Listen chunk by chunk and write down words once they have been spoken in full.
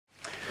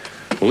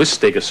Well, this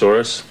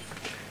Stegosaurus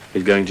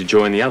is going to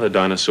join the other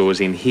dinosaurs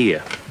in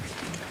here.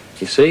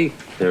 You see,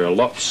 there are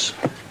lots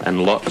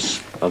and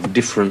lots of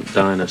different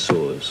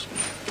dinosaurs.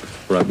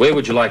 Right, where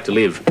would you like to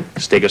live,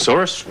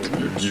 Stegosaurus?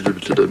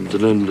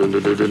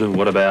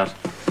 What about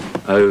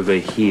over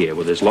here,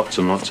 where there's lots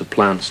and lots of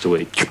plants to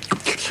eat?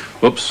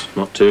 Whoops,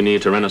 not too near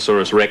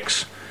Tyrannosaurus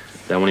Rex.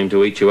 Don't want him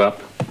to eat you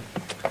up.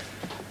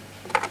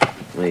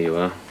 There you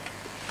are.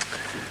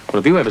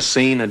 Well, have you ever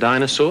seen a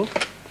dinosaur?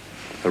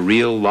 A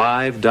real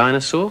live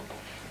dinosaur?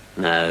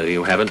 No,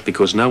 you haven't,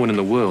 because no one in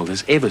the world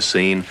has ever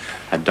seen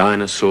a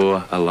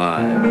dinosaur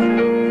alive.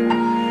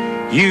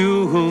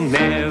 You'll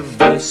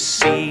never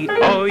see,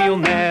 oh, you'll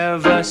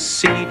never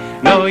see,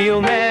 no,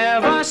 you'll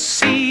never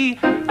see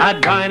a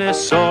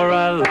dinosaur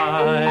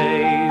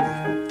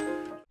alive.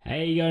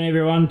 Hey, you going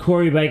everyone,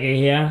 Corey Baker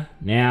here.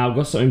 Now, I've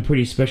got something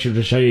pretty special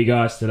to show you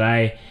guys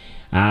today,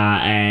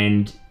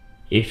 and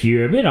if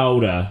you're a bit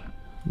older,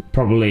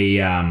 probably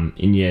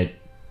in your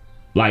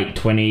late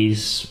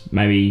 20s,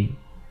 maybe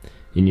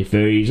in your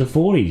 30s or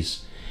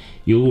 40s,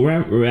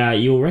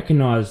 you'll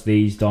recognise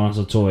these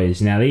dinosaur toys.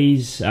 Now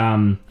these,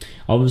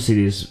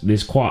 obviously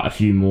there's quite a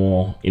few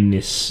more in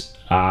this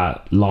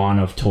line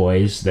of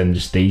toys than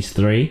just these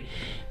three,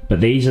 but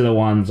these are the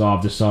ones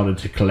I've decided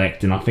to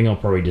collect, and I think I'll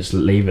probably just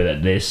leave it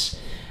at this,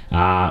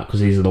 because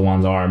these are the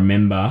ones I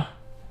remember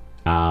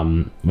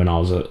when I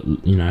was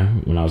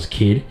a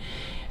kid.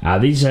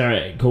 These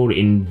are called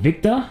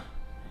Invicta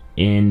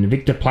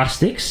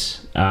plastics.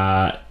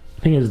 I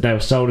think they were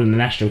sold in the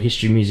Natural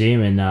History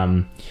Museum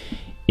in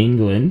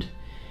England,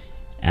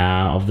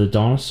 of these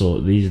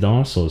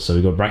dinosaurs. So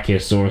we've got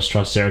Brachiosaurus,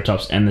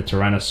 Triceratops, and the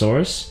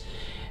Tyrannosaurus.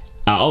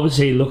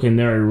 Obviously, looking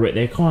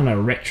they're kind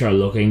of retro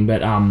looking,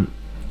 but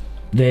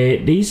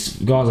these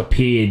guys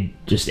appeared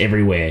just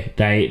everywhere.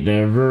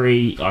 They're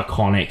very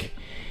iconic,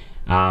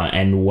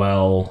 and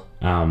well,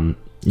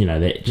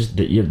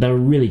 they're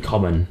really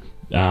common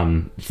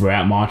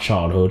throughout my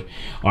childhood.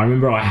 I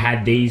remember I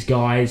had these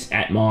guys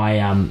at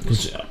my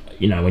because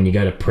when you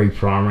go to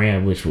pre-primary,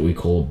 which what we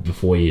call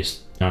before you,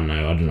 I don't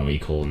know what you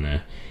call in the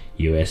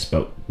US,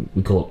 but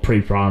we call it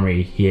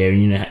pre-primary here,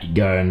 and you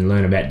go and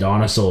learn about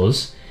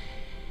dinosaurs.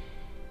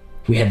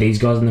 We had these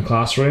guys in the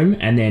classroom,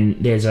 and then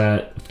there's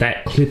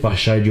that clip I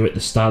showed you at the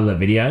start of the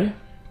video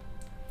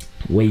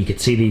where you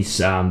could see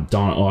these I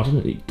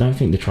don't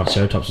think the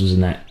Triceratops was in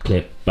that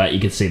clip, but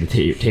you could see the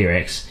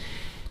T-Rex.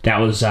 That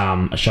was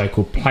a show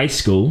called Play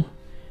School,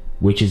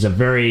 which is a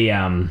very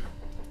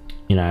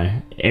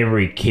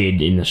every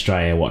kid in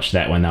Australia watched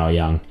that when they were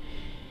young,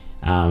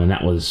 and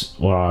that was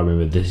what I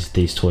remember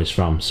these toys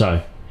from. So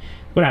I'm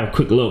gonna have a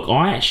quick look.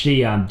 I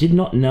actually did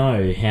not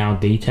know how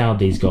detailed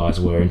these guys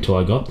were until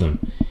I got them.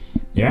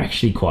 They're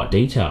actually quite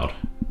detailed.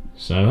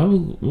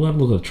 So we'll have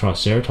a look at the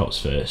Triceratops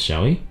first,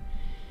 shall we?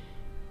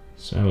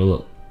 So have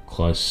a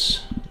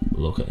close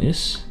look at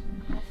this.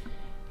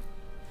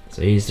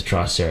 So here's the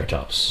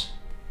Triceratops.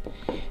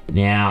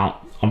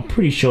 Now I'm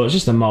pretty sure it's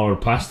just a mold of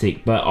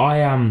plastic, but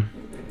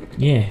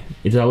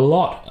it's a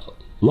lot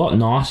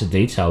nicer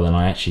detail than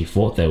I actually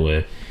thought they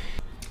were.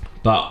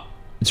 But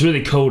it's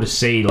really cool to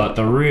see, like,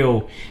 it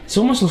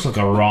almost looks like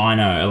a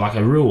rhino, like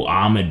a real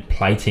armored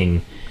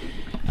plating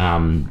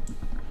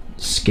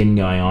skin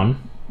going on.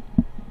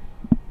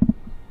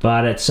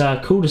 But it's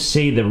cool to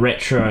see the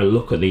retro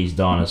look at these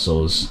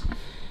dinosaurs.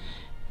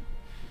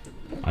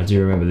 I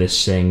do remember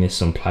seeing this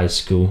on Play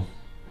School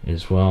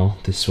as well,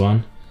 this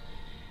one.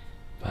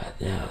 But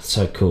yeah, it's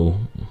so cool.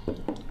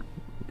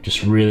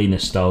 Just really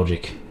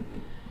nostalgic.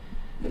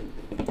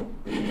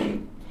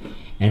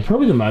 And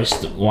probably one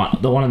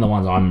of the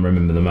ones I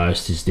remember the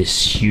most is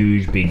this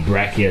huge big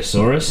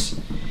Brachiosaurus.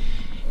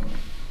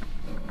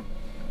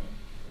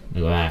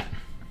 Look at that.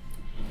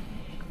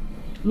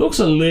 Looks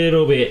a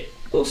little bit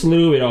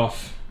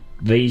off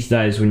these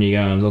days when you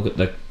go and look at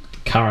the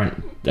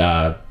current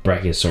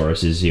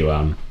Brachiosauruses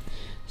you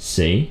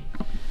see.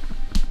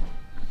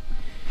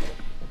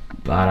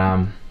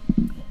 But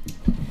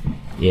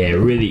yeah,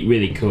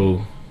 really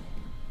cool.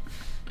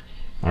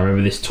 I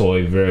remember this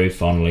toy very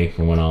fondly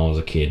from when I was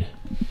a kid.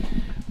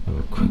 Have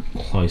a quick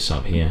close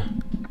up here.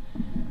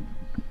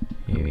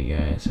 Here we go.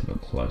 Let's have a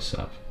close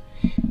up.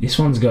 This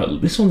one's a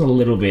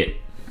little bit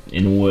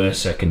in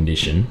worse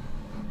condition.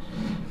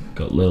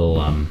 Got little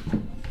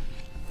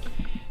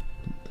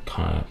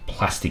kind of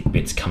plastic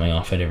bits coming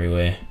off it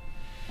everywhere.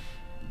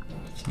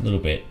 It's a little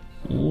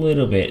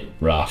bit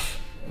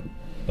rough,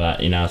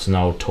 but it's an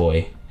old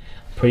toy.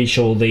 Pretty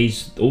sure all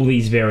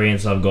these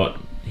variants I've got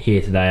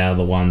here today are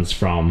the ones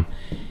from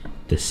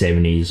the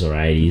 70s or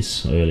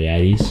 80s, early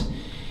 80s.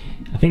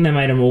 I think they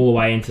made them all the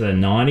way into the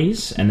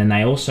 90s, and then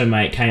they also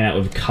came out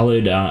with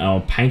coloured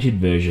or painted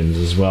versions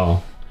as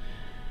well.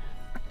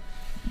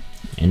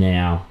 And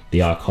now the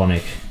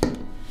iconic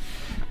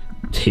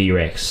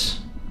T-Rex.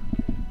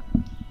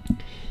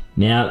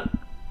 Now,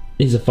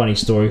 here's a funny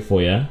story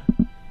for you.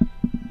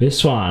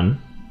 This one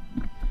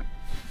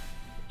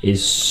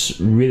is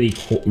really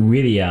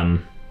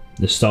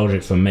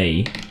nostalgic for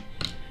me.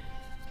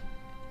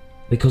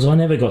 because I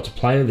never got to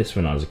play with this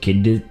when I was a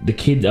kid.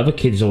 The other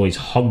kids always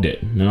hogged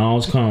it, and I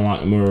was kind of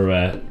like more of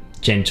a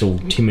gentle,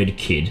 timid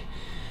kid.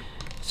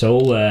 So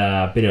all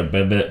a bit of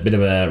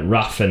a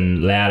rough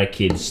and louder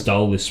kids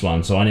stole this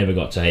one, so I never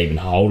got to even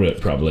hold it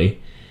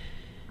probably.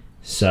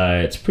 So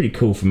it's pretty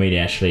cool for me to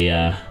actually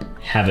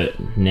have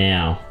it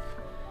now.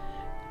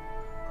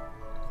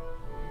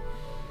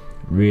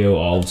 Real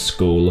old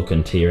school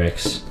looking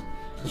T-Rex.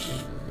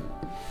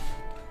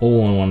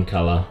 All in one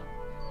colour.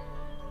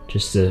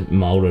 Just a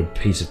moulded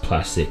piece of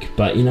plastic.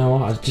 But you know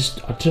what,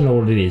 I don't know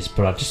what it is,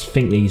 but I just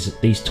think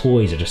these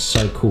toys are just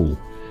so cool.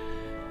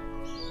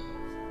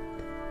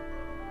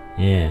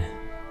 Yeah.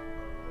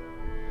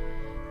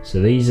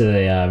 So these are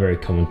the very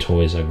common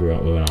toys I grew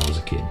up with when I was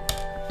a kid.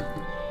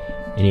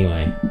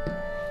 Anyway,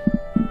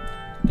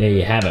 there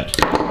you have it.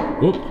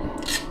 Whoop.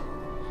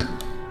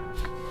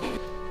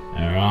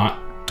 Alright.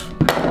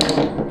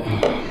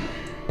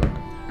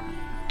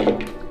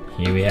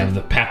 Here we have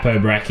the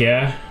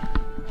Papobrachia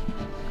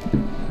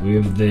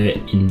with the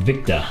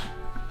Invicta.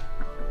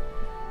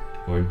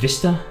 Or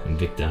Invista?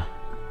 Invicta.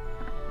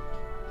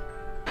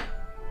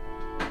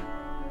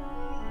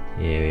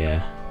 Here we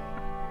are.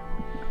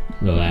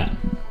 Look at that.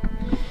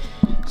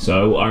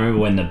 So I remember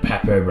when the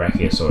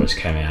Papobrachiosaurus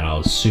came out, I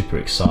was super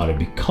excited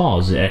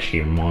because it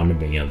actually reminded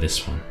me of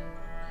this one.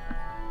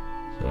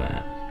 Look at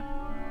that.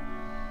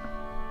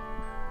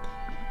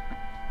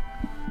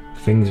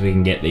 Things we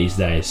can get these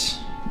days.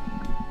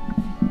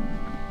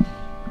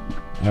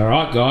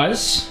 Alright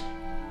guys,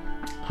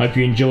 hope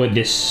you enjoyed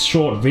this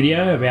short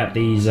video about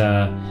these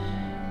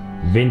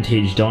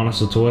vintage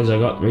dinosaur toys I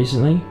got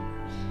recently.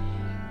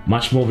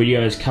 Much more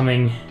videos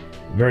coming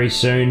very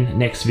soon.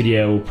 Next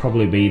video will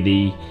probably be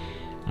the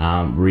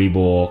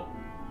Reebok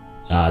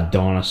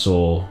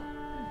dinosaur,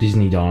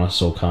 Disney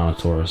dinosaur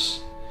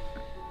Carnotaurus.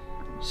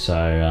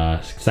 So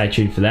stay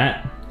tuned for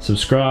that.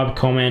 Subscribe,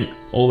 comment,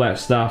 all that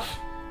stuff.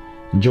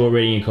 Enjoy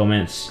reading your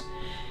comments,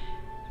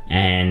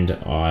 and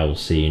I will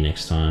see you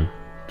next time.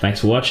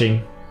 Thanks for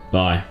watching.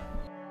 Bye.